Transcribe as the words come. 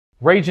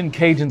Ragin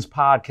Cajuns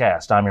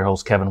podcast. I'm your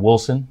host, Kevin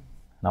Wilson,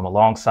 and I'm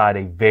alongside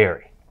a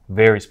very,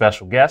 very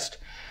special guest,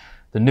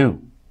 the new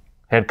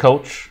head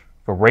coach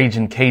for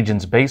Ragin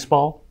Cajuns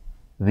baseball,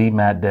 the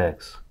Matt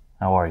Deggs.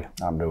 How are you?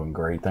 I'm doing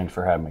great. Thanks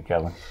for having me,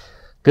 Kevin.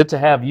 Good to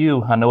have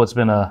you. I know it's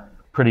been a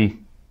pretty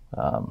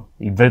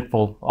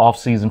eventful off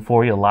season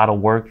for you. A lot of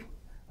work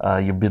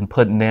you've been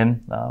putting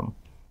in.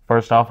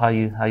 First off, how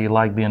you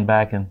like being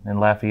back in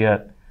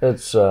Lafayette?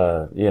 It's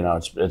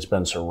it's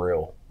been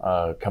surreal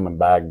coming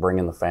back,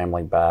 bringing the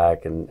family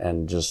back,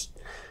 and just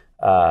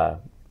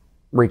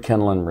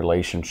rekindling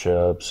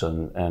relationships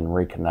and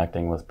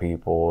reconnecting with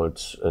people.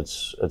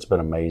 It's been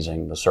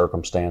amazing. The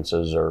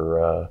circumstances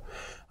are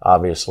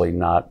obviously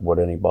not what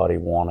anybody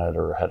wanted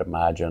or had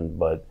imagined,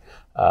 but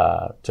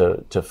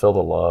to feel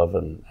the love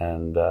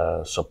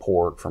and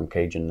support from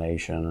Cajun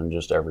Nation and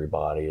just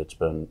everybody, it's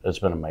been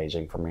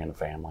amazing for me and the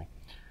family.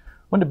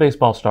 When did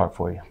baseball start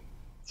for you?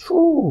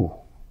 Whew,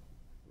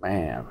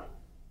 man,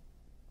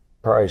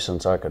 probably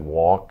since I could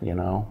walk.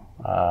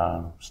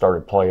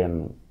 Started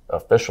playing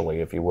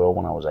officially, if you will,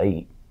 when I was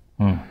 8.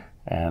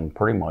 And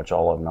pretty much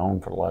all I've known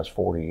for the last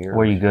 40 years.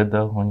 Were you good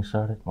though when you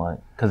started?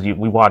 Because we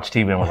watched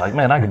TV and we're like,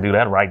 man, I can do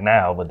that right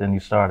now. But then you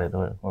started.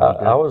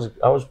 I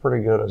was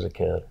pretty good as a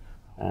kid,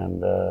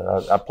 and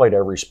I played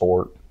every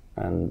sport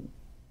and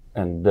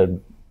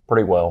did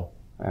pretty well.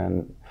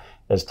 And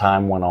as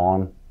time went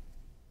on,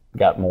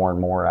 got more and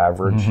more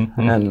average,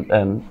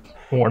 and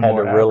had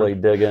to really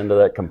dig into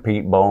that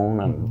compete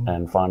bone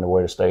and find a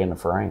way to stay in the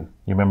frame.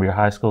 You remember your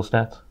high school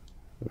stats?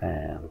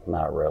 Man,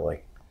 not really.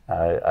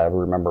 I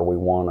remember we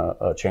won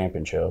a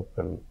championship,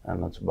 and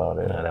that's about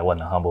it. Yeah, that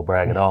wasn't a humble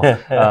brag at all.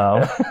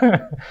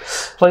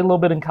 Played a little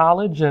bit in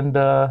college, and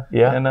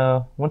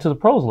went to the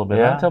pros a little bit.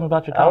 Yeah. Tell me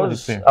about your college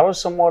experience. I was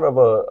somewhat of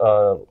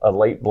a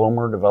late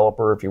bloomer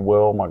developer, if you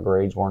will. My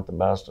grades weren't the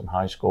best in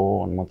high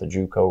school, and went the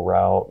JUCO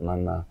route, and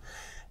then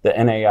the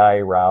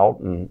NAIA route,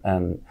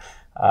 and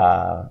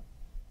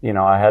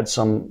I had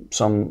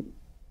some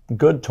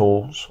good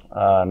tools,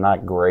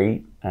 not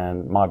great.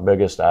 And my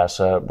biggest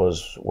asset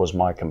was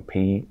my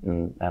compete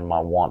and my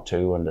want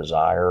to and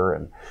desire.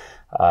 And,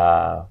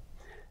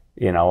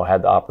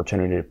 had the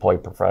opportunity to play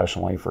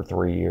professionally for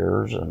 3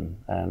 years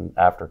and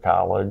after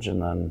college,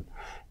 and then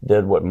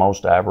did what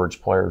most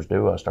average players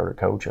do. I started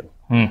coaching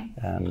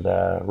and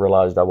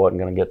realized I wasn't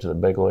going to get to the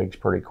big leagues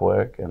pretty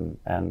quick,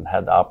 and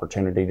had the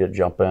opportunity to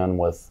jump in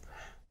with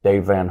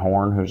Dave Van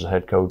Horn, who's the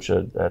head coach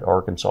at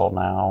Arkansas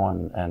now,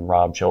 and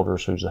Rob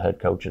Childress, who's the head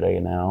coach at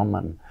A&M,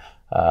 and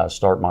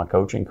start my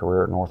coaching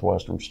career at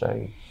Northwestern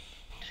State.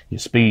 You're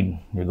speeding.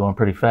 You're going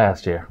pretty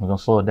fast here. We're going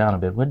to slow it down a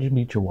bit. When did you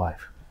meet your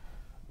wife?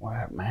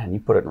 Well, man, you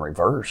put it in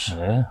reverse.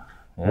 Yeah.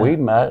 We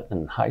met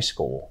in high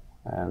school,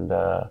 and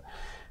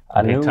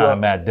I knew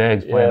Matt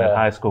Deggs playing at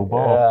high school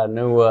ball. Yeah,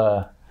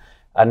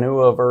 I knew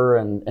of her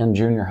in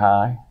junior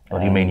high. What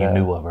do you mean you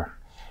knew of her?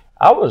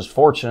 I was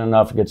fortunate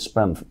enough to get to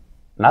spend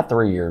not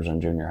 3 years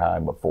in junior high,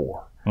 but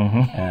 4.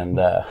 And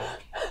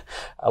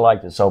I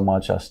liked it so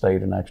much I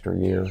stayed an extra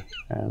year.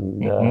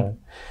 And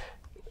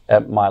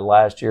at my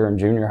last year in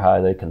junior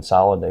high, they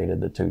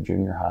consolidated the 2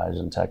 junior highs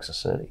in Texas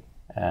City.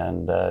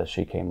 And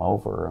she came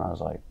over, and I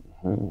was like,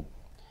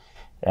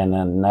 And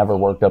then never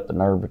worked up the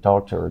nerve to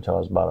talk to her until I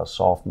was about a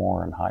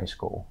sophomore in high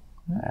school.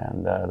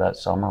 And that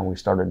summer we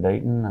started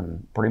dating,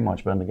 and pretty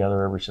much been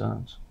together ever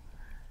since.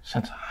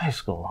 Since high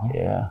school, huh?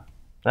 Yeah.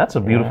 That's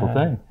a beautiful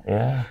thing.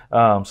 Yeah.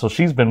 So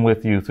she's been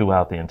with you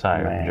throughout the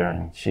entire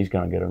journey. She's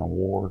going to get an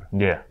award.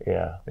 Yeah.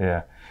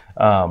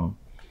 Yeah.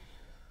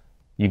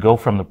 You go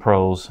from the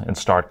pros and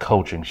start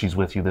coaching. She's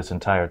with you this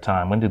entire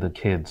time. When did the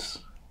kids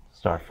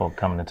start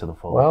coming into the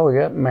fold? Well, we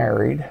got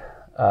married.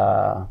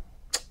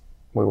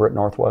 We were at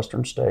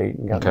Northwestern State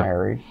and got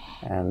married.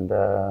 And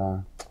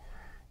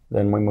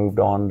then we moved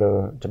on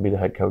to be the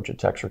head coach at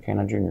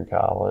Texarkana Junior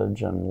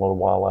College. And a little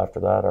while after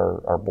that,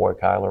 our boy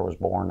Kyler was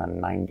born in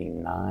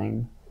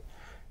 '99.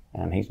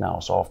 And he's now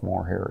a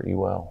sophomore here at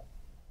UL.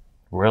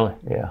 Really?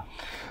 Yeah.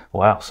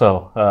 Wow.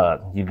 So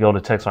you go to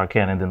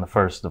Texarkana, and then the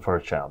first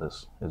child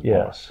is born.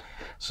 Yes.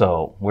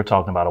 So we're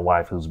talking about a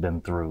wife who's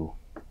been through,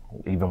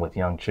 even with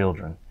young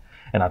children.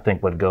 And I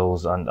think what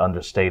goes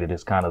understated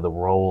is kind of the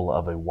role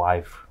of a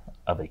wife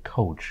of a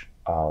coach.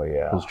 Oh,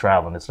 yeah. Who's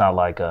traveling. It's not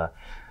like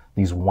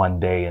these one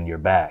day and you're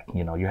back.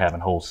 You're having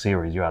a whole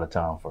series. You're out of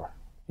town for.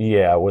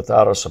 Yeah.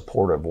 Without a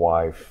supportive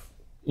wife,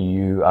 I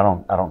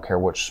don't care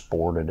which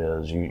sport it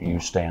is, you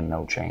stand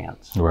no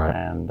chance. Right.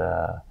 And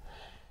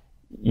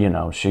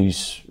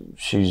she's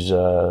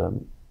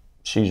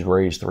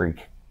raised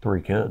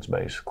three kids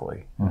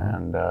basically,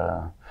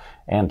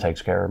 and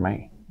takes care of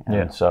me.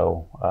 And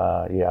so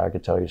I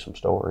could tell you some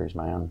stories,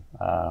 man,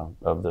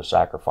 of the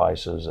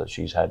sacrifices that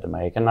she's had to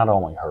make, and not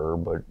only her,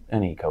 but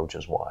any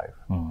coach's wife.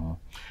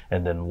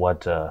 And then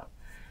what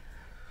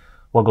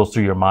goes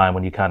through your mind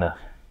when you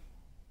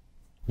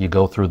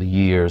go through the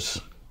years?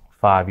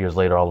 5 years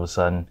later, all of a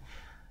sudden,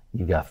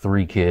 you got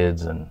 3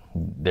 kids, and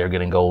they're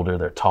getting older.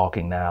 They're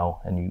talking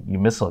now, and you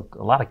miss a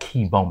lot of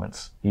key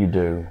moments. You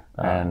do,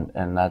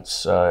 and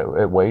that's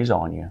it weighs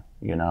on you,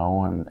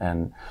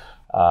 and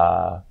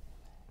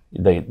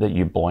that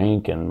you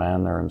blink and,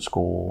 man, they're in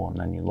school, and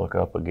then you look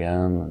up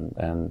again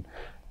and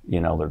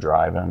they're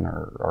driving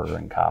or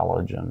in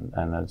college,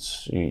 and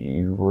it's,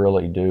 you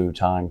really do,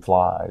 time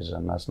flies,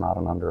 and that's not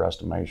an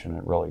underestimation.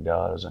 It really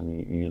does.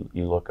 And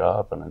you look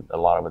up and a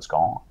lot of it's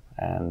gone.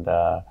 And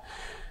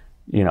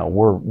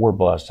we're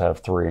blessed to have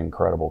 3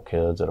 incredible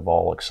kids that have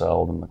all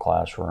excelled in the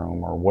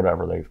classroom or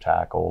whatever they've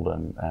tackled,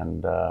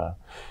 and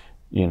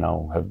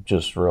have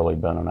just really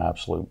been an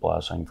absolute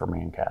blessing for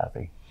me and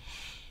Kathy.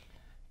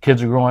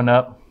 Kids are growing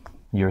up,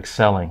 you're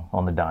excelling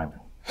on the diamond.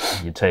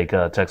 You take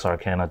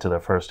Texarkana to their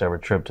first ever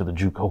trip to the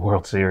JUCO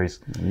World Series.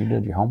 You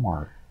did your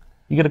homework.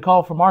 You get a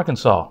call from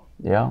Arkansas.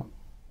 Yeah.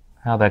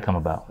 How'd that come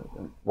about?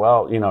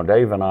 Well,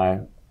 Dave and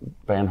I,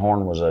 Van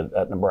Horn was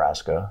at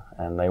Nebraska,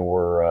 and they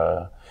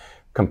were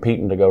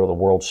competing to go to the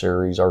World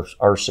Series.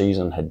 Our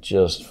season had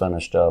just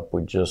finished up.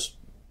 We just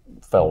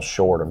fell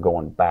short of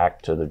going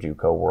back to the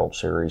JUCO World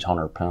Series.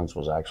 Hunter Pence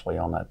was actually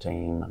on that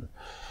team, and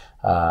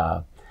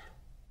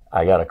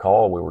I got a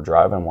call. We were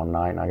driving one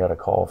night, and I got a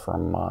call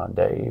from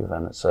Dave,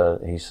 and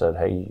he said,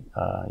 "Hey,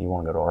 you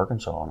want to go to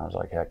Arkansas?" And I was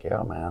like, "Heck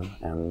yeah, man!"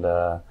 And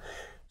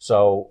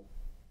so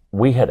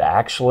we had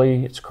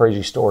actually, it's a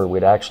crazy story,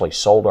 we'd actually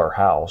sold our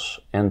house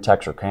in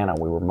Texarkana.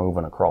 We were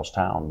moving across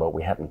town, but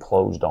we hadn't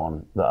closed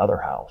on the other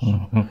house.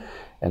 Mm-hmm.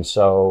 And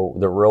so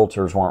the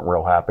realtors weren't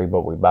real happy,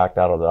 but we backed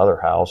out of the other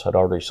house, had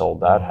already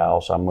sold that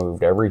house. I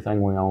moved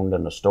everything we owned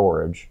into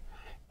storage.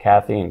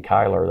 Kathy and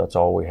Kyler, that's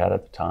all we had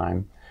at the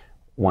time,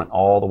 went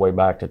all the way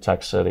back to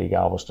Tech City,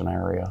 Galveston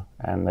area,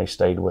 and they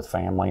stayed with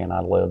family, and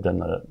I lived in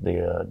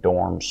the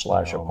dorms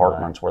 /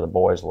 apartments where the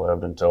boys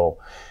lived until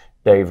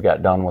Dave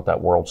got done with that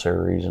World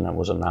Series, and it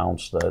was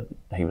announced that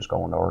he was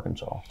going to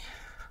Arkansas.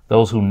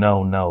 Those who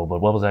know,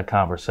 but what was that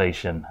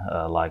conversation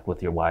like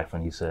with your wife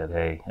when you said,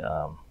 "Hey,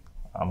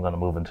 I'm going to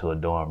move into a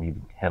dorm, you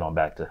head on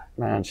back to..."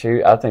 Man,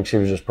 I think she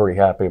was just pretty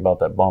happy about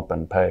that bump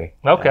in pay.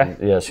 Okay. And,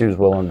 yeah, she was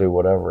willing to do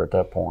whatever at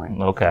that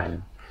point. Okay.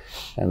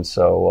 And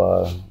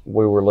so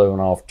we were living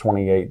off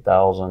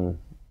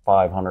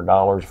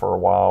 $28,500 for a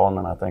while, and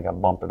then I think I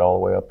bumped it all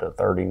the way up to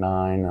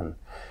 $39,000, and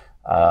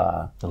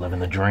living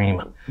the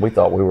dream. We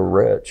thought we were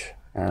rich,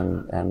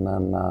 and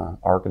then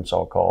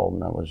Arkansas called,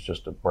 and it was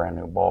just a brand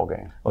new ball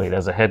game. Wait,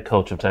 as a head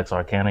coach of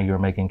Texarkana, you were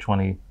making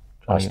 20?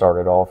 I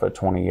started off at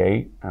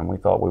 28, and we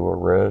thought we were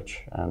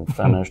rich, and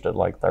finished at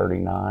like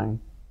 39.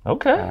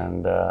 Okay.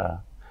 And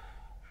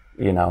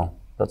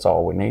that's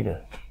all we needed.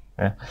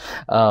 Yeah.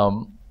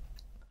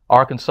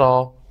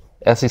 Arkansas,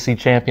 SEC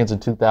champions in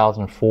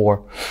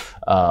 2004.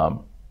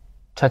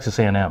 Texas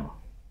A&M.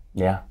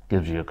 Yeah.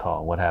 Gives you a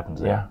call. What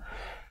happens there? Yeah.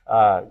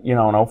 In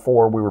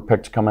 2004, we were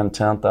picked to come in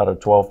 10th out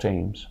of 12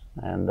 teams,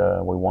 and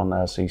we won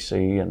the SEC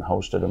and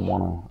hosted and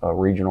won a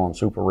regional and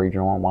super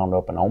regional, and wound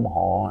up in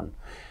Omaha. And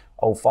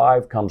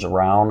 2005 comes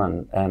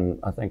around, and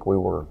I think we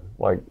were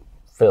like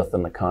 5th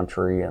in the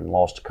country and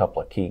lost a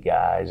couple of key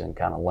guys and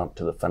kind of limped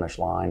to the finish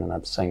line. And at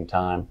the same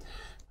time,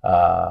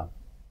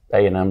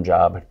 A&M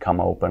job had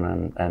come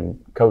open, and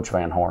Coach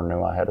Van Horn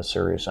knew I had a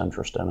serious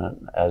interest in it,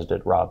 as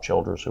did Rob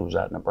Childress, who was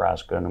at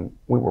Nebraska, and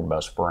we were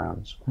best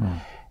friends.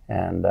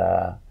 And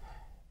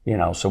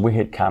so we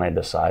had kind of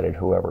decided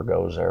whoever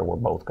goes there, we're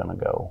both going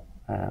to go.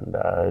 And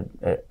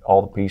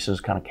all the pieces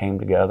kind of came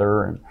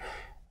together. And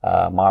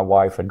my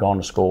wife had gone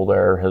to school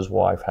there. His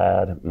wife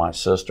had. My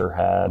sister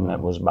had. And it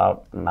was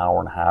about an hour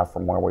and a half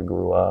from where we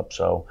grew up.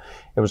 So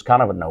it was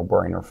kind of a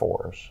no-brainer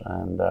for us.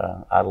 And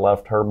I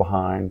left her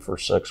behind for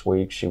 6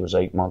 weeks. She was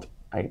 8 months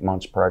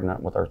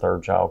pregnant with our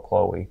third child,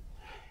 Chloe.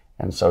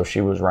 And so she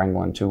was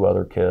wrangling 2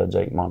 other kids,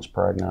 8 months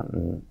pregnant,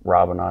 and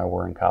Rob and I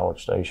were in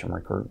College Station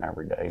recruiting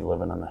every day,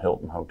 living in the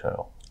Hilton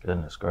Hotel.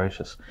 Goodness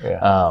gracious.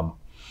 Yeah.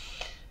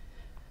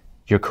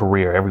 Your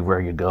career,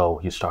 everywhere you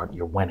go,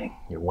 you're winning.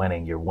 You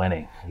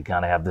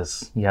kind of have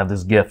this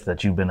gift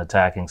that you've been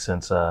attacking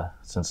since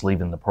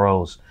leaving the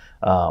pros.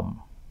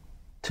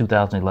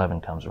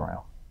 2011 comes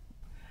around.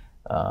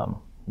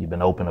 You've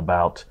been open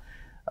about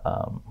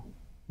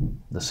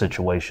the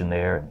situation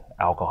there, and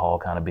alcohol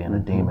kind of being a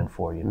demon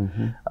for you.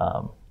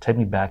 Take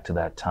me back to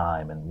that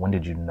time, and when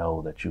did you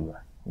know that you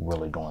were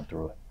really going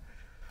through it?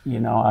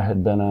 I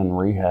had been in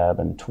rehab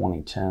in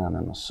 2010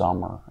 in the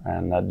summer,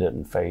 and that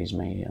didn't faze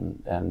me.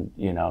 And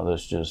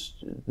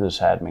this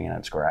had me in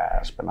its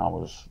grasp, and I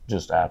was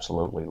just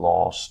absolutely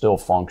lost, still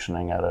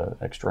functioning at an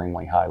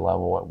extremely high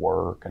level at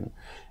work. And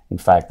in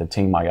fact, the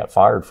team I got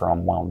fired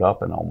from wound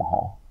up in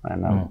Omaha,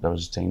 and that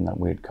was a team that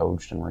we had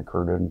coached and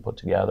recruited and put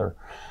together.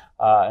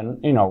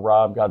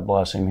 Rob, God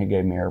bless him, he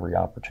gave me every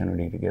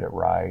opportunity to get it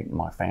right.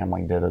 My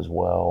family did as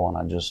well, and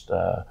I just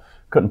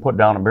couldn't put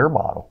down a beer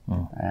bottle.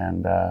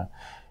 And the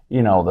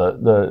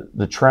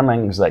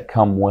trimmings that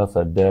come with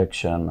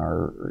addiction,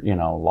 or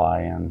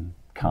lying,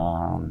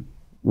 con,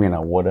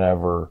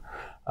 whatever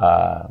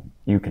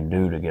you can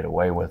do to get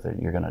away with it,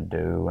 you're going to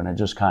do. And it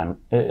just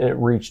it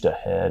reached a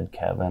head,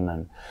 Kevin,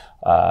 and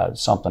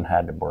something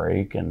had to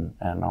break. And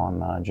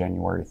on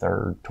January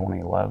 3rd,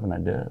 2011,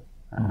 it did.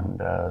 And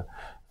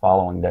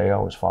following day I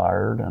was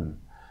fired, and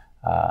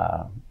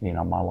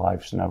my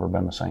life's never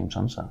been the same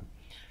since then.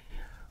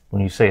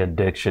 When you say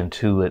addiction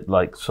to it,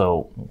 like,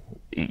 so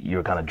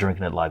you're kind of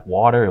drinking it like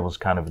water. It was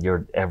kind of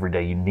your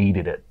everyday. You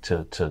needed it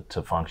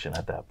to function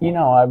at that point. You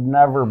know, I've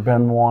never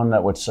been one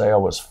that would say I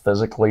was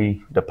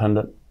physically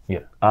dependent.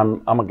 Yeah.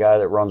 I'm a guy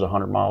that runs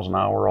 100 miles an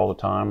hour all the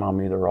time.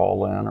 I'm either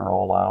all in or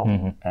all out.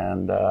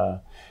 And,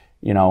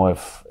 you know,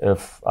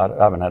 if I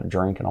haven't had a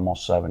drink in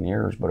almost 7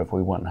 years, but if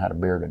we went and had a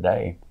beer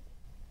today,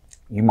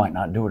 you might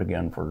not do it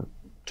again for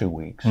 2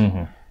 weeks.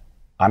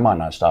 I might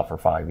not stop for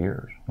 5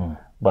 years,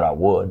 but I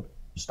would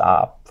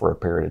stop for a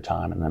period of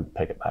time and then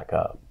pick it back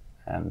up.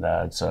 And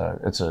it's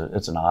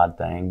an odd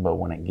thing, but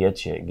when it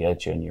gets you,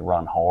 and you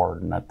run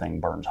hard, and that thing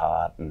burns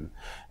hot, and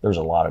there's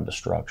a lot of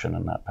destruction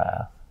in that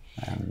path.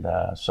 And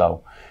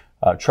so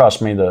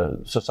trust me,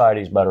 the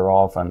society's better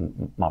off,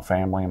 and my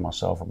family and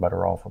myself are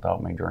better off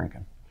without me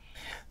drinking.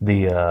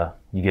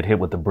 You get hit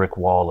with the brick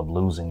wall of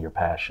losing your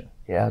passion.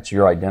 Yeah, it's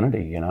your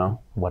identity, you know.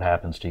 What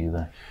happens to you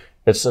then?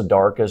 It's the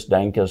darkest,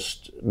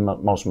 dankest,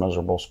 most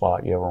miserable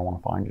spot you ever want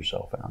to find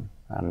yourself in.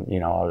 And, you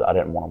know, I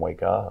didn't want to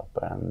wake up.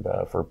 And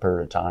for a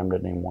period of time,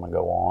 didn't even want to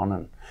go on,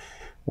 and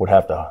would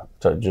have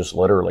to just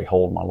literally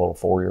hold my little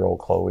 4-year-old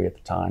Chloe at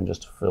the time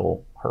just to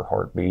feel her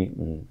heartbeat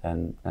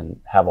and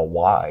have a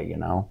why, you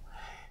know.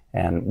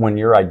 And when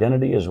your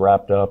identity is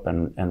wrapped up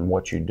in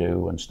what you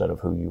do instead of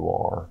who you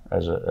are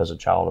as a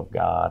child of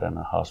God, and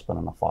a husband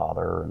and a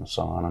father and a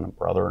son and a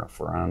brother and a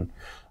friend,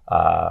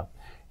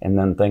 and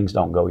then things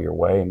don't go your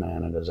way,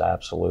 man, it is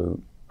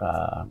absolute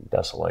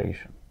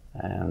desolation.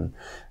 And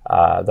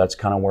that's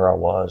kind of where I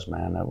was,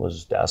 man. It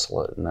was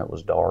desolate and it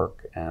was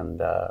dark,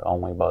 and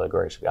only by the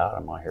grace of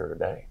God am I here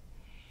today.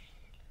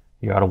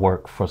 You're out of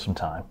work for some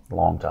time. A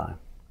long time.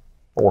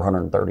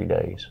 430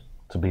 days.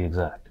 To be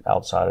exact.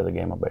 Outside of the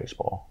game of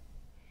baseball.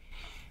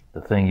 The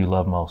thing you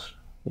love most.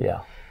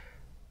 Yeah.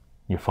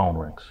 Your phone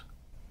rings.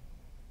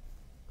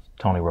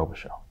 Tony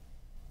Robichaux.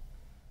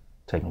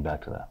 Take me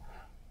back to that.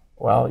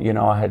 Well, you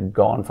know, I had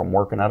gone from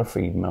working at a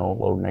feed mill,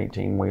 loading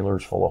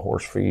 18-wheelers full of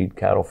horse feed,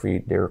 cattle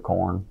feed, deer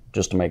corn,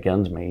 just to make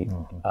ends meet,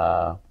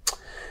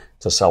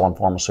 to selling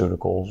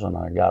pharmaceuticals. And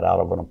I got out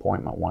of an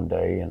appointment one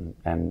day,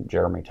 and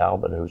Jeremy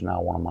Talbot, who's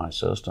now one of my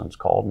assistants,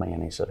 called me,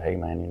 and he said, "Hey,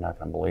 man, you're not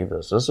going to believe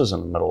this. This is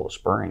in the middle of the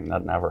spring.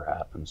 That never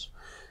happens.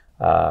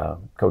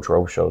 Coach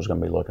Robichaux is going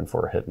to be looking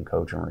for a hitting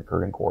coach and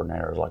recruiting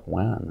coordinator." I was like,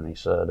 "When?" And he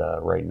said,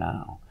 "Right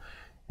now."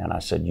 And I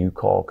said, "You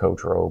call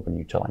Coach Robe and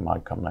you tell him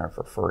I'd come there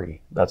for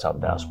free." That's how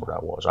desperate I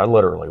was. I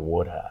literally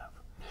would have.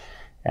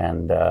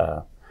 And,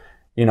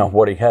 you know,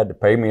 what he had to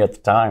pay me at the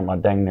time, I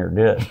dang near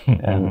did.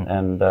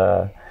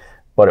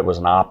 But it was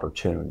an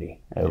opportunity.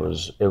 It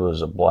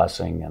was a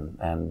blessing.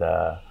 And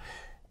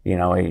you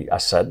know, I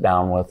sat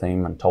down with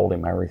him and told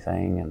him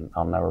everything. And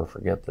I'll never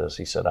forget this.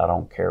 He said, "I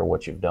don't care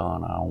what you've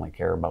done. I only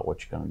care about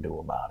what you're going to do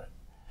about it."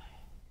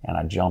 And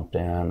I jumped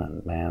in,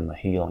 and, man, the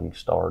healing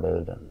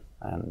started.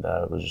 And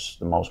it was just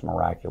the most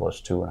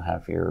miraculous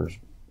 2.5 years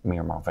me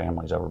or my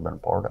family's ever been a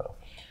part of.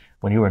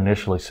 When you were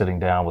initially sitting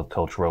down with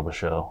Coach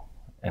Robichaux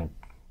and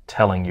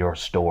telling your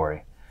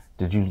story,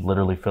 did you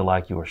literally feel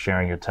like you were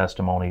sharing your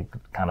testimony,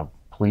 kind of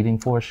pleading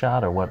for a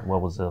shot, or what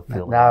was the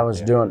feeling?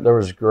 There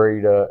was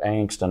great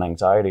angst and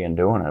anxiety in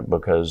doing it,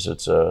 because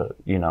it's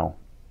you know,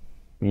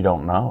 you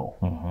don't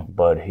know.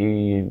 But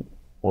he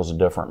was a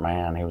different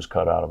man. He was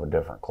cut out of a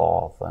different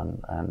cloth,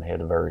 and he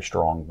had a very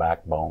strong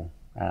backbone.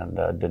 And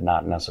did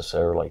not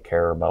necessarily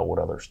care about what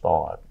others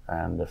thought.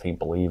 And if he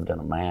believed in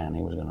a man,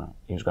 he was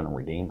gonna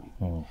redeem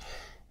him.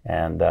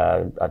 And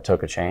I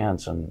took a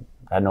chance, and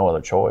had no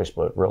other choice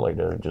but really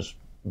to just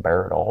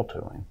bear it all to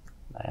him.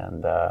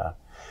 And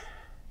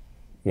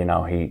you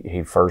know,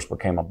 he first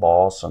became a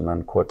boss, and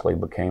then quickly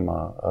became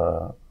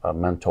a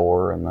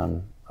mentor, and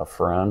then a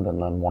friend, and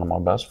then one of my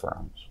best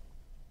friends.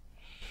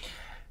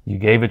 You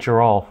gave it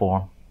your all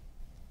for him.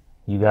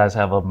 You guys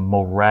have a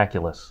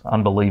miraculous,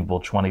 unbelievable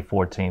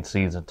 2014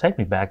 season. Take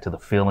me back to the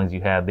feelings you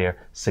had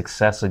there.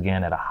 Success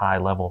again at a high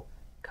level.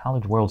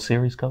 College World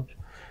Series, Coach?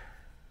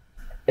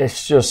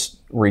 It's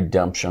just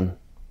redemption.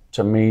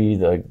 To me,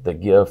 the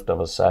gift of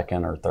a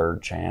second or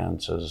third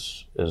chance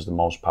is the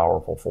most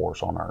powerful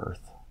force on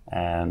earth.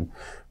 And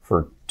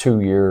for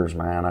 2 years,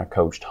 man, I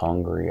coached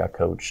hungry. I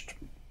coached,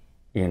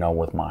 you know,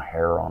 with my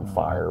hair on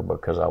fire,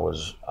 because I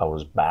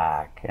was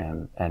back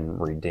and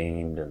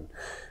redeemed, and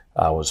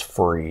I was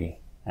free.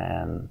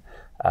 And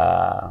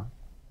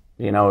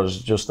you know, it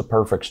was just the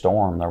perfect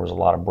storm. There was a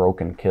lot of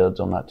broken kids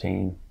on that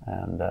team,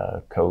 and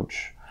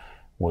Coach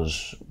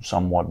was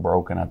somewhat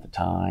broken at the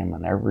time,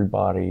 and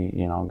everybody,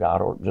 you know,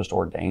 God just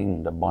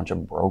ordained a bunch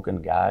of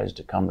broken guys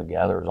to come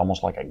together. It was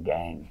almost like a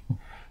gang,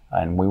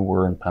 and we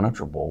were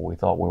impenetrable. We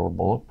thought we were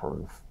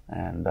bulletproof,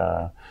 and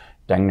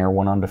dang near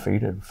went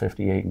undefeated,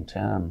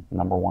 58-10,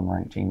 #1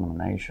 ranked team in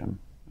the nation.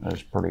 It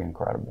was pretty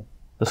incredible.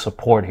 The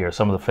support here,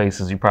 some of the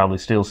faces you probably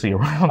still see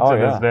around to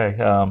this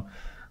day.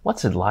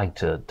 What's it like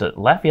to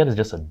Lafayette is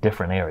just a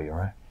different area,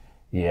 right?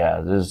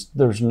 Yeah,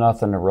 there's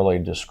nothing to really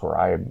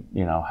describe,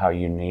 you know, how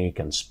unique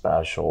and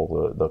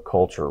special the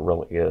culture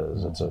really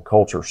is. It's a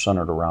culture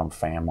centered around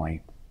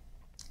family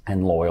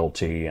and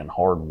loyalty and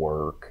hard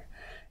work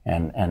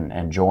and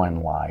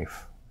enjoying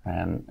life.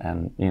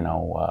 And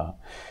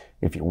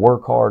if you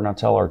work hard, and I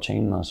tell our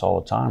team this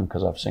all the time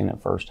because I've seen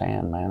it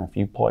firsthand, man, if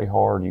you play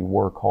hard, you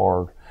work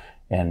hard,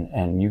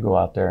 and you go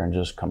out there and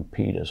just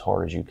compete as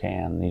hard as you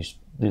can,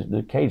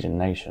 the Cajun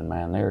Nation,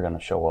 man, they're going to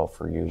show up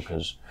for you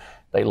because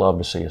they love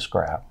to see a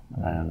scrap,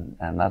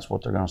 and that's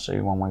what they're going to see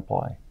when we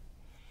play.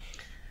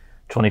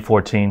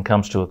 2014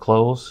 comes to a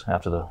close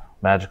after the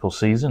magical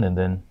season, and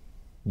then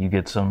you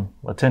get some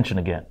attention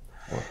again.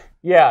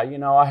 Yeah,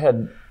 I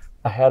had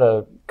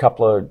a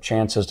couple of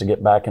chances to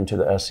get back into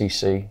the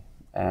SEC,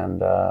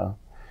 and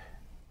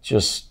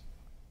just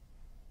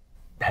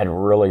had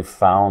really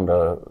found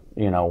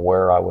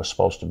where I was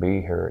supposed to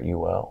be here at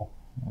UL,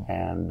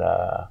 and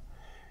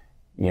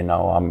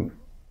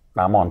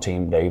I'm on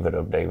Team David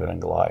of David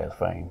and Goliath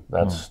fame.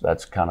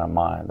 That's kind of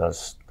my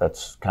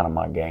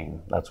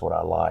game. That's what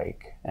I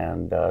like,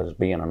 and is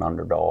being an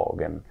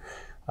underdog, and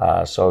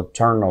so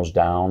turn those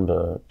down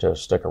to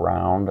stick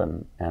around,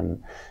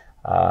 and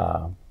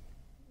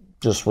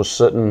just was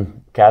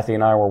sitting. Kathy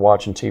and I were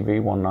watching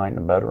TV one night in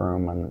the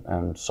bedroom,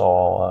 and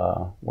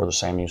saw where the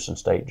Sam Houston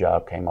State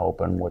job came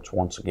open, which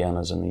once again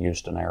is in the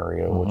Houston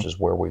area, which is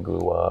where we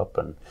grew up.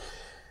 And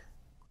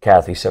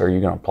Kathy said, "Are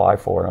you going to apply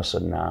for it?" I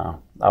said, "Nah."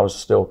 I was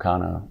still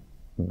kind of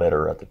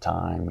bitter at the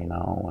time,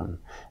 and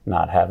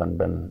not having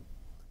been,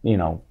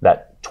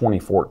 that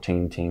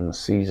 2014 team, the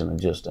season had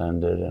just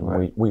ended,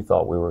 and we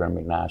thought we were going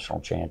to be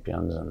national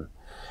champions,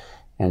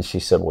 and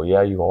she said, "Well,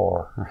 yeah, you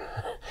are."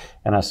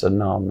 And I said,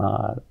 "No, I'm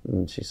not."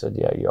 And she said,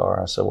 "Yeah, you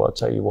are." I said, "Well, I'll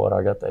tell you what,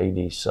 I got the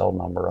AD's cell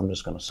number. I'm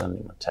just going to send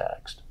him a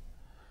text."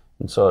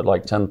 And so at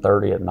like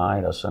 10:30 at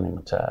night, I sent him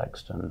a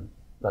text, and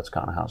that's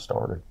kind of how it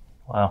started.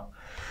 Wow.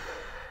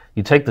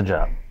 You take the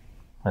job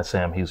at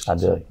Sam Houston. I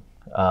did.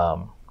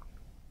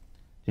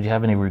 Did you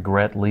have any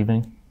regret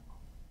leaving?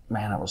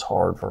 Man, it was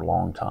hard for a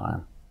long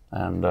time.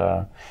 And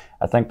I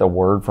think the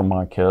word from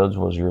my kids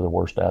was, "You're the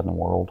worst dad in the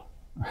world."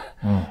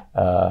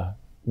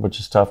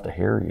 Which is tough to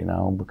hear,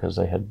 because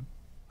they had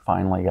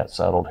finally got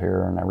settled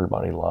here and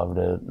everybody loved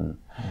it. And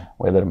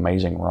we had that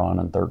amazing run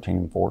in 13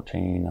 and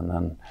 14. And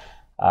then,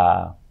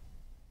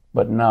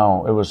 but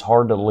no, it was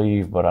hard to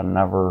leave, but I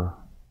never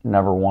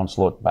once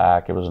looked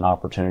back. It was an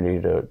opportunity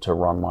to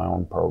run my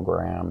own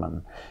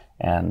program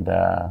and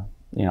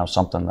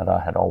something that I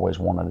had always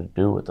wanted to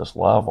do at this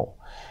level.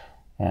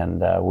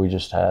 And we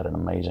just had an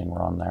amazing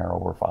run there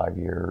over 5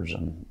 years,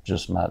 and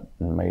just met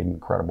and made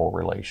incredible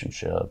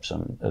relationships.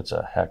 And it's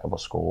a heck of a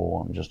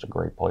school and just a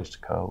great place to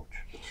coach.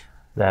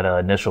 That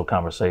initial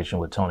conversation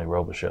with Tony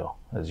Robichaux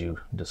as you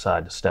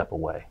decide to step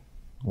away,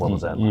 what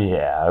was that like?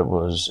 Yeah, it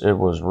was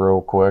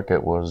real quick.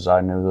 It was,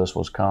 I knew this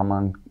was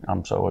coming.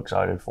 I'm so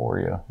excited for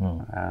you.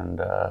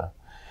 And,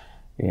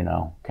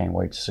 can't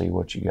wait to see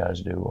what you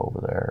guys do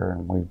over there.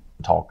 And we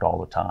talked all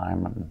the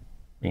time, and,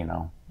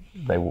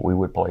 we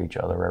would play each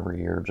other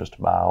every year just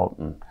about,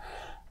 and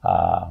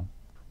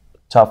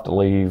tough to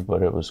leave,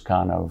 but it was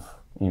kind of,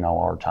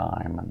 our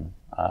time, and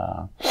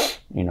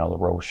the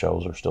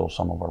Robichauxs are still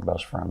some of our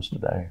best friends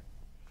today.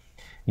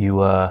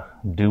 You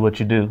do what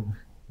you do,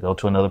 go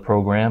to another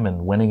program,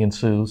 and winning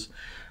ensues,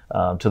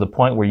 to the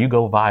point where you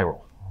go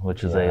viral,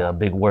 which is a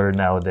big word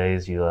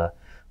nowadays. You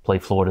play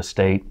Florida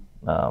State,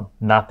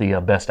 not the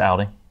best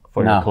outing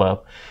for your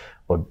club,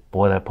 but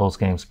boy, that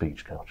post-game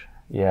speech, Coach.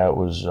 Yeah, it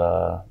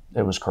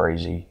was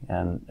crazy,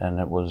 and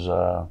it was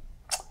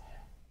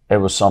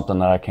something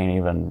that I can't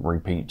even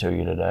repeat to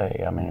you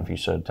today. I mean, if you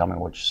said, "Tell me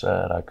what you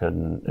said," I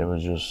couldn't. It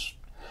was just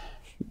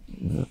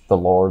the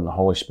Lord and the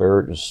Holy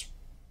Spirit just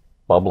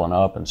bubbling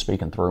up and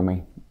speaking through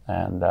me,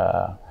 and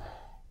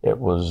it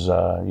was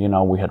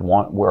we had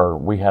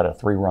a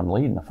 3-run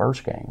lead in the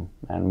first game,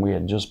 and we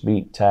had just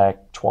beat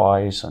Tech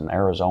twice and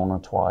Arizona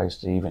twice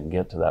to even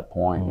get to that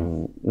point.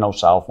 And no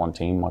Southland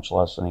team, much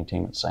less any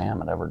team at Sam,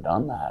 had ever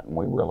done that. And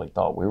we really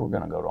thought we were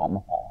going to go to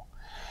Omaha,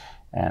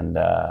 and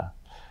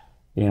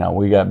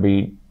we got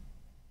beat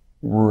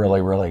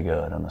really, really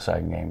good in the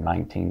second game,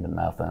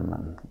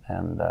 19-0,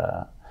 and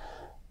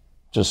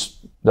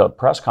just the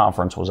press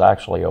conference was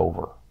actually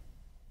over,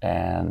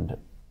 and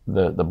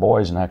the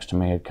boys next to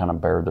me had kind of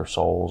bared their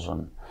souls,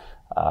 and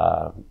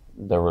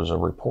there was a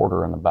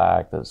reporter in the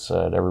back that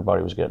said,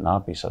 everybody was getting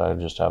up. He said, "I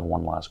just have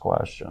one last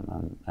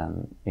question,"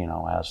 and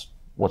asked,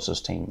 "What's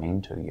this team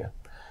mean to you?"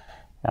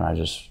 And I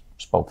just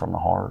spoke from the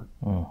heart,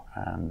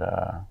 and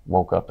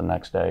woke up the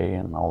next day,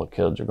 and all the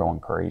kids are going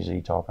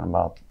crazy talking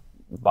about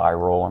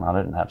viral, and I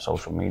didn't have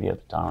social media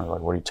at the time. I was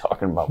like, "What are you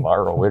talking about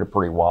viral?" We had a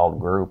pretty wild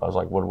group. I was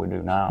like, "What do we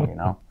do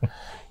now?"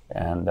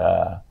 And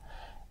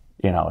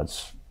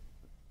it's,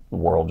 the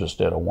world just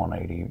did a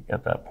 180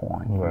 at that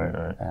point.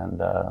 Right.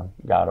 And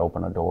God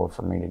opened a door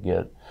for me to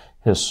get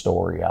his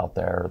story out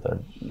there,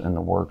 and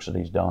the works that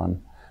he's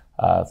done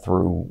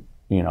through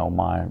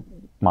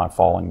my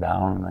falling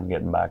down and then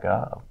getting back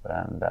up,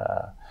 and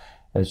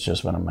it's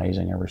just been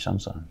amazing ever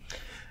since then.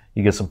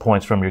 You get some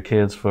points from your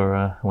kids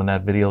for when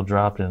that video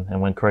dropped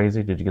and went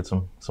crazy. Did you get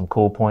some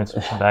cool points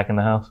back in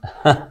the house?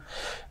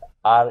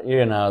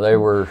 They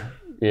were.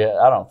 Yeah,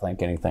 I don't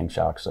think anything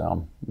shocks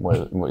them,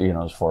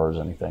 as far as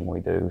anything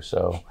we do.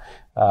 So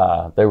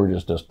They were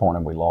just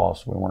disappointed we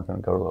lost. We weren't going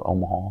to go to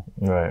Omaha.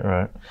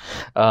 Right.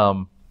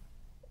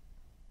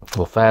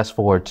 Well, fast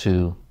forward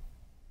to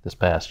this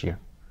past year.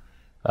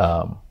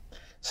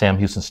 Sam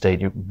Houston State,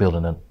 you're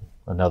building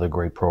another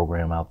great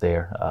program out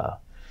there,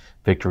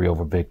 victory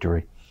over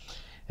victory.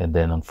 And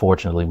then,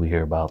 unfortunately, we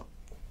hear about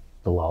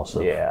the loss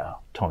of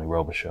Tony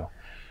Robichaux.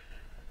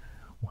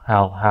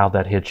 How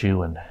that hit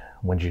you, and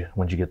when'd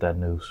you get that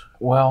news?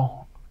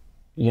 Well,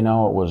 it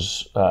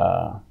was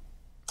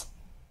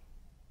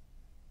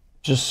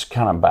just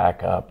kind of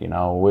back up.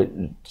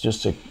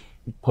 Just to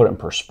put it in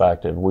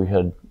perspective,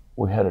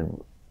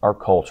 our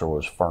culture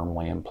was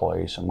firmly in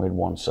place, and we'd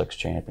won 6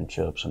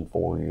 championships in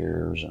 4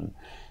 years, and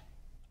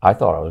I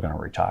thought I was going to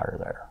retire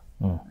there.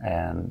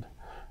 And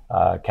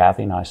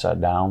Kathy and I sat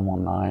down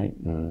one night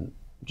and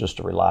just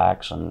to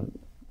relax and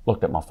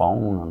looked at my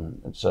phone,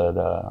 and it said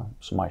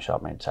somebody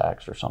shot me a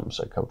text or something,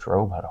 said Coach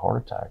Robe had a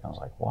heart attack. I was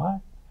like, what?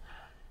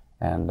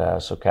 And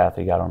so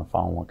Kathy got on the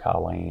phone with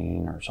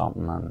Colleen or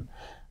something, and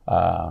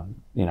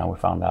we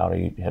found out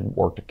he had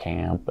worked at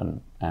camp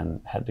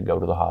and had to go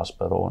to the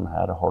hospital and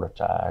had a heart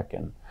attack,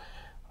 and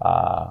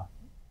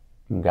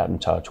got in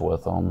touch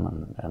with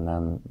them, and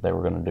then they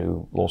were going to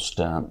do a little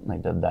stint, and they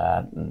did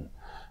that, and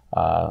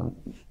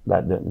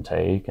that didn't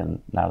take,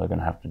 and now they're going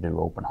to have to do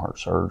open heart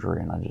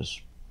surgery, and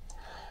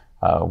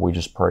we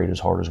just prayed as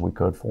hard as we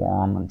could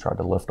for him and tried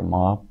to lift him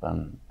up,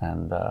 and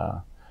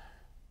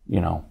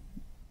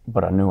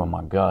but I knew in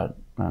my gut,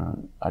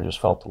 and I just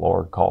felt the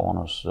Lord calling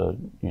us that,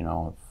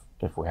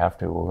 if we have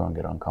to, we're going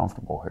to get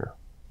uncomfortable here.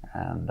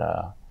 And,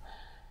 a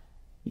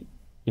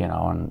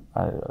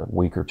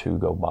week or two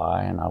go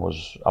by, and I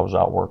was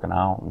out working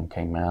out and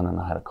came in, and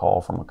I had a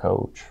call from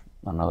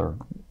another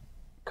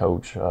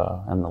coach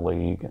in the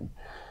league. And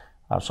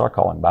so I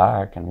called him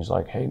back, and he's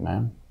like, hey,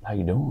 man, how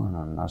you doing?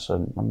 And I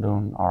said, I'm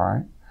doing all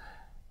right.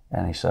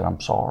 And he said, I'm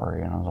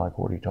sorry. And I was like,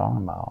 what are you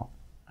talking about?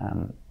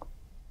 And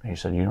he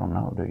said, you don't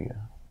know, do you?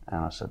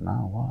 And I said, no,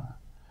 what?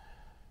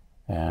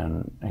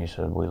 And he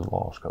said, we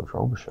lost Coach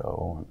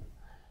Robichaux. And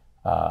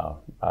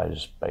I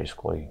just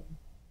basically,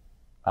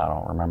 I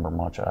don't remember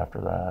much after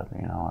that.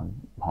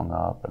 I hung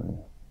up and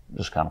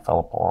just kind of fell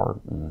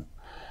apart. And,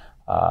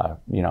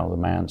 the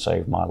man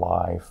saved my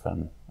life.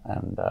 And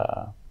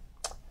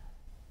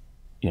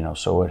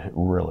so it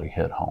really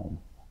hit home.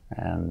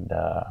 And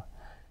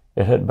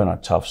it had been a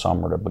tough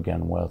summer to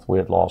begin with. We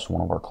had lost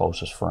one of our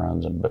closest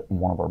friends and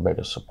one of our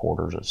biggest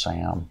supporters at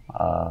Sam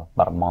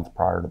about a month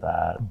prior to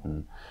that.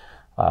 And,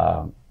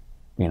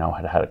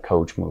 had a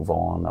coach move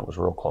on that was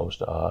real close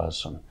to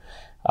us. And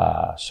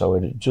so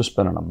it had just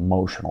been an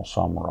emotional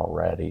summer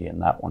already,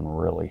 and that one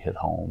really hit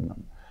home.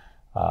 And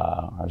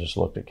I just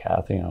looked at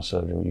Kathy and I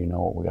said, well, you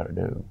know what we got to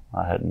do.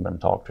 I hadn't been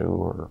talked to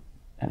or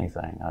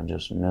anything. I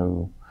just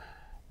knew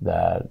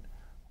that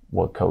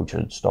what Coach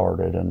had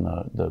started and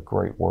the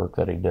great work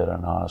that he did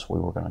in us, we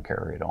were going to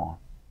carry it on.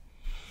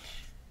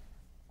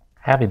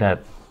 Having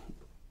that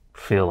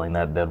feeling,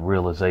 that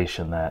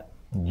realization that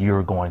you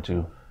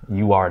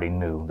already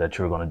knew that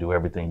you were going to do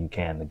everything you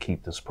can to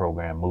keep this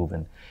program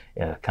moving,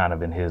 kind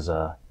of in his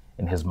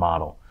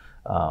model.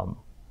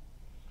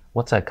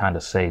 What's that kind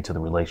of say to the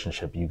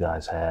relationship you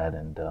guys had,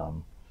 and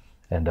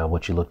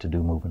what you look to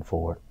do moving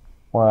forward?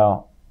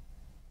 Well,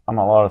 I'm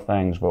a lot of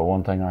things, but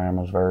one thing I am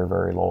is very,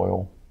 very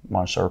loyal.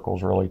 My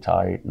circle's really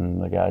tight,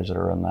 and the guys that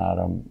are in that,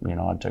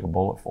 I'd take a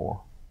bullet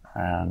for.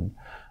 And,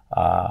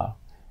 I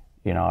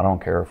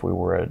don't care if we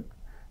were at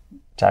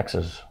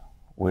Texas,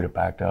 we'd have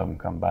packed up and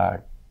come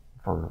back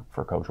for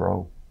Coach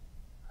Rowe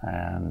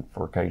and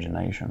for Cajun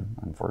Nation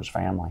and for his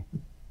family.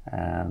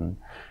 And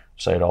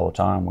say it all the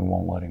time, we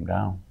won't let him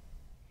down.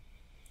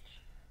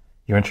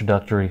 Your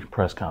introductory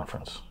press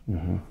conference.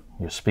 Mm-hmm.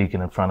 You're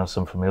speaking in front of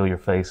some familiar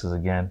faces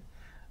again.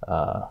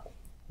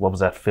 What was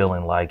that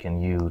feeling like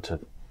in you to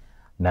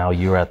now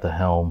you're at the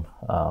helm,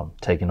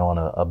 taking on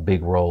a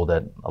big role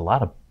that a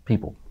lot of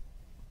people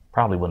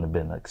probably wouldn't have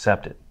been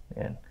accepted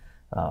in?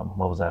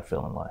 What was that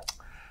feeling like?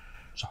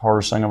 It's the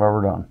hardest thing I've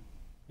ever done.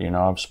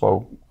 I've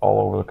spoke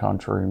all over the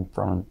country in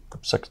front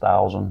of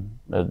 6,000.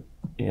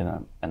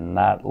 And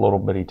that little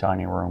bitty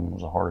tiny room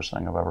was the hardest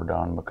thing I've ever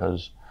done,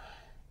 because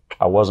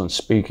I wasn't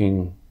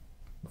speaking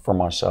for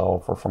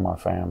myself or for my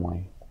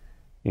family.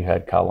 You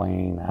had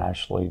Colleen,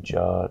 Ashley,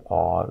 Judd,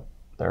 Ott,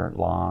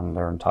 Lon,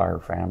 their entire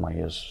family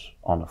is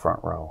on the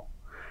front row.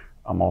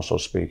 I'm also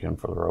speaking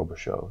for the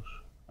Robichaux's,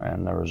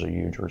 and there was a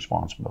huge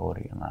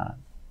responsibility in that.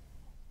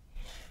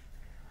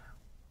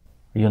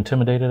 Are you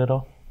intimidated at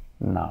all?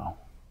 No.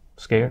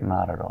 Scared?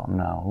 Not at all,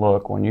 no.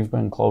 Look, when you've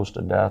been close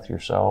to death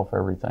yourself,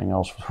 everything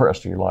else for the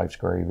rest of your life's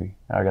gravy.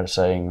 I got a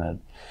saying that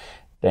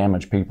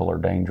damaged people are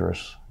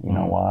dangerous. You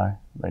know why?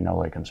 They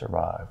know they can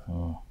survive.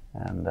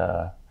 And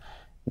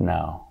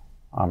no,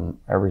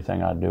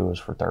 everything I do is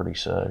for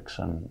 36,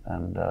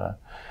 and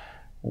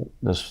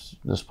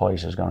this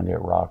place is going to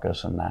get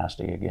raucous and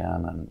nasty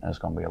again, and it's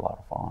going to be a lot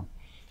of fun.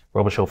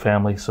 Robichaux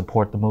family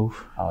support the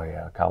move? Oh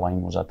yeah,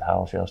 Colleen was at the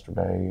house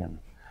yesterday, and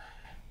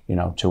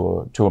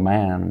to a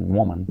man and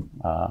woman,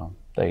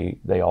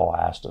 they all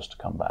asked us to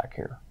come back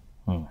here,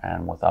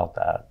 And without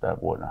that,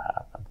 that wouldn't have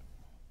happened.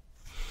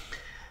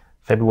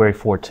 February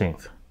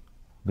 14th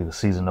will be the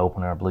season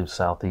opener. I believe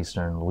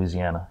Southeastern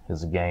Louisiana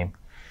is the game.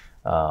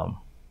 Going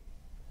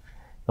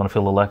to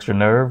feel a little extra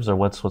nerves, or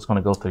what's going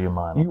to go through your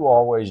mind? You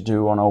always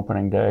do on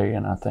opening day,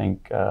 and I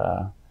think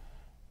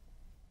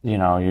you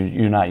know,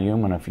 you're not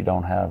human if you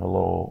don't have a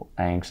little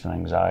angst and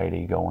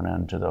anxiety going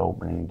into the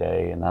opening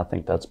day, and I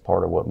think that's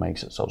part of what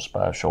makes it so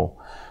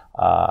special.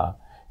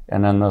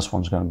 And then this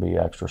one's going to be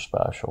extra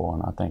special,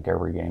 and I think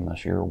every game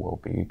this year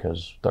will be,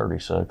 because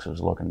 36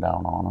 is looking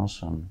down on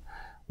us, and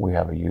we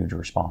have a huge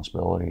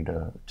responsibility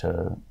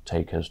to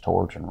take his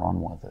torch and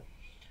run with it.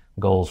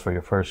 Goals for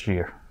your first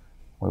year?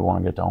 We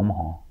want to get to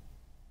Omaha.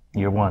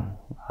 Year one?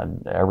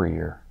 Every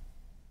year.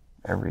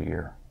 Every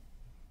year.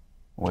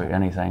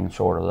 Anything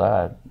short of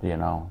that, you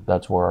know,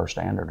 that's where our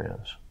standard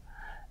is.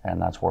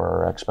 And that's where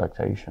our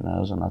expectation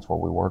is, and that's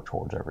what we work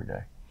towards every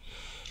day.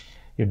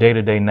 Your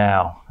day-to-day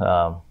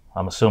now,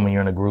 I'm assuming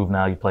you're in a groove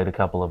now. You played a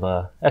couple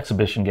of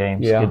exhibition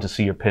games. Yeah. Good to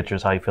see your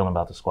pictures. How are you feeling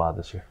about the squad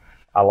this year?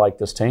 I like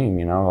this team.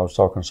 You know, I was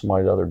talking to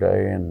somebody the other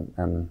day,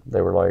 and they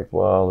were like,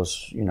 well,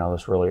 this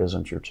really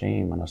isn't your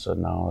team. And I said,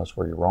 no, that's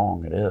where you're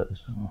wrong. It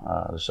is.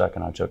 The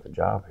second I took the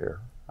job here,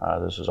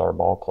 this is our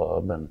ball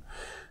club, and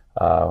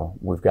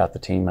we've got the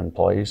team in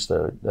place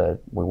that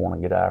we want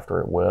to get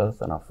after it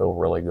with, and I feel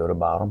really good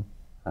about them.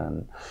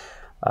 And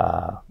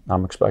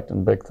I'm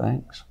expecting big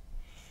things.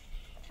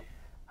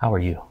 How are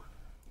you?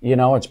 You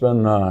know, it's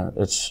been a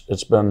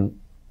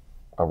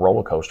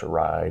roller coaster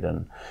ride,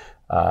 and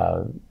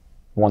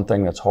one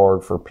thing that's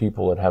hard for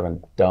people that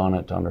haven't done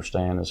it to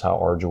understand is how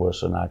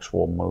arduous an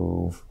actual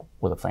move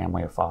with a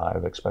family of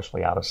 5,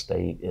 especially out of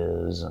state,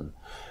 is. And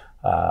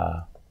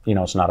you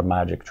know, it's not a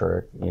magic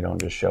trick. You don't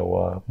just show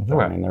up.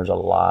 Right. I mean, there's a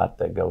lot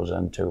that goes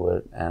into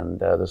it, and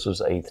this is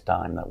the 8th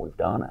time that we've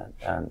done it,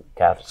 and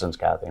since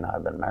Kathy and I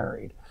have been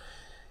married.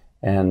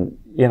 And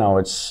you know,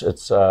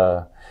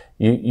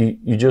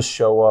 you just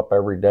show up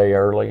every day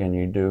early, and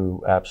you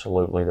do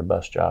absolutely the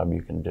best job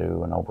you can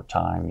do. And over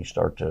time, you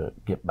start to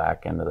get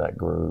back into that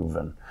groove.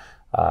 And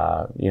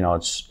you know,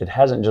 it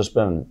hasn't just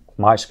been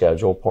my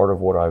schedule. Part of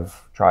what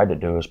I've tried to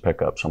do is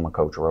pick up some of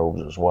Coach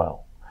Robe's as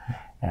well.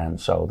 And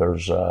so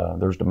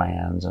there's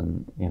demands,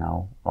 and you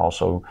know,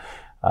 also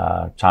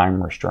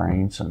time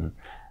restraints. And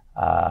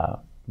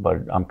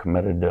but I'm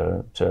committed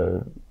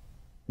to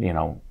you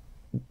know,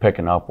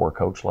 picking up where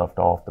Coach left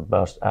off,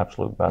 the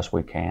absolute best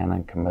we can,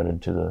 and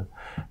committed to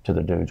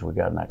the dudes we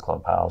got in that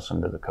clubhouse,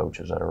 and to the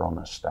coaches that are on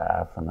this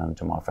staff, and then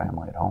to my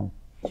family at home.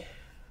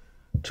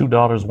 2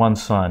 daughters, 1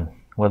 son.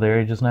 What are their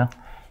ages now?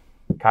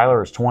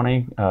 Kyler is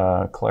 20,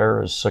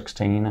 Claire is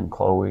 16, and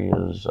Chloe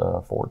is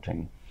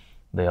 14.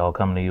 They all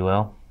come to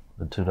UL,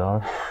 the 2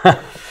 daughters?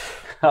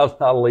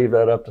 I'll leave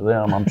that up to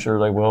them. I'm sure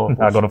they will.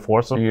 Not going to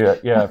force them?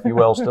 Yeah, if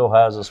UL still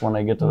has us when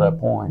they get to that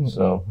point.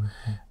 So,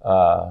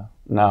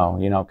 no,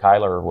 you know,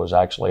 Kyler was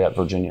actually at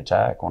Virginia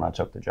Tech when I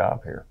took the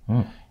job here,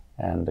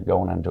 and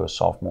going into his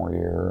sophomore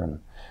year,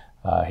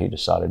 and he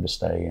decided to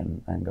stay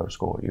and go to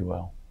school at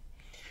UL.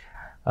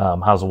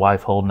 How's the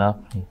wife holding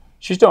up?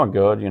 She's doing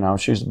good. You know,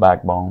 she's the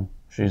backbone.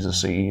 She's the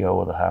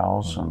CEO of the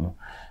house, and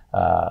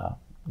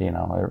you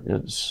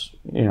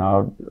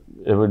know,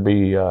 it would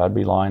be I'd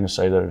be lying to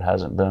say that it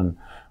hasn't been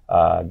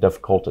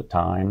difficult at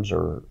times,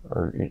 or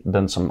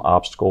been some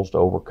obstacles to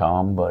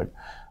overcome, but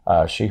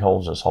she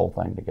holds this whole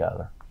thing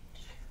together.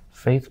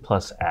 Faith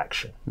plus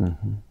action.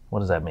 What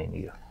does that mean to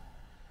you?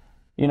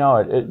 You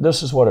know,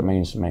 this is what it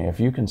means to me.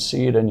 If you can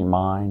see it in your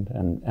mind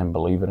and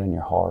believe it in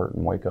your heart,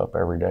 and wake up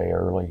every day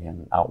early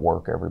and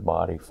outwork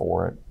everybody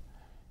for it,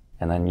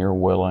 and then you're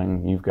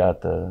willing, you've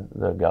got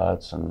the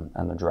guts and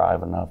the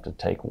drive enough to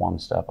take one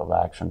step of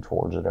action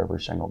towards it every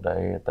single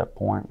day, at that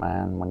point,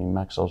 man, when you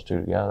mix those two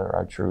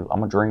together,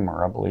 I'm a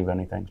dreamer. I believe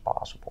anything's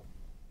possible.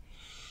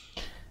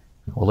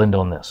 We'll end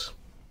on this.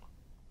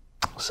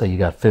 Say you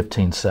got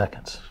 15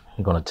 seconds.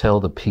 You're going to tell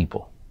the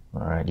people,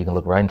 all right? You can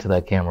look right into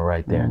that camera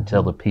right there and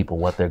tell the people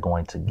what they're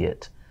going to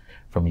get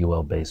from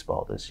UL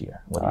baseball this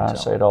year. I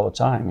say it all the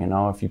time. You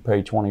know, if you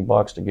pay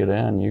 $20 to get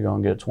in, you're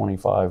going to get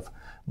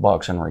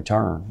 $25 in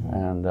return.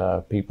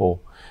 And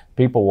people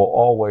will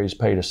always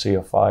pay to see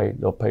a fight.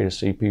 They'll pay to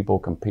see people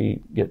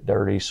compete, get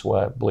dirty,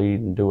 sweat,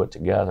 bleed, and do it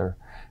together.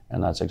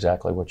 And that's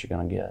exactly what you're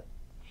going to get.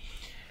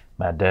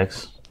 Matt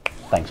Deggs.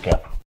 Thanks, Kev.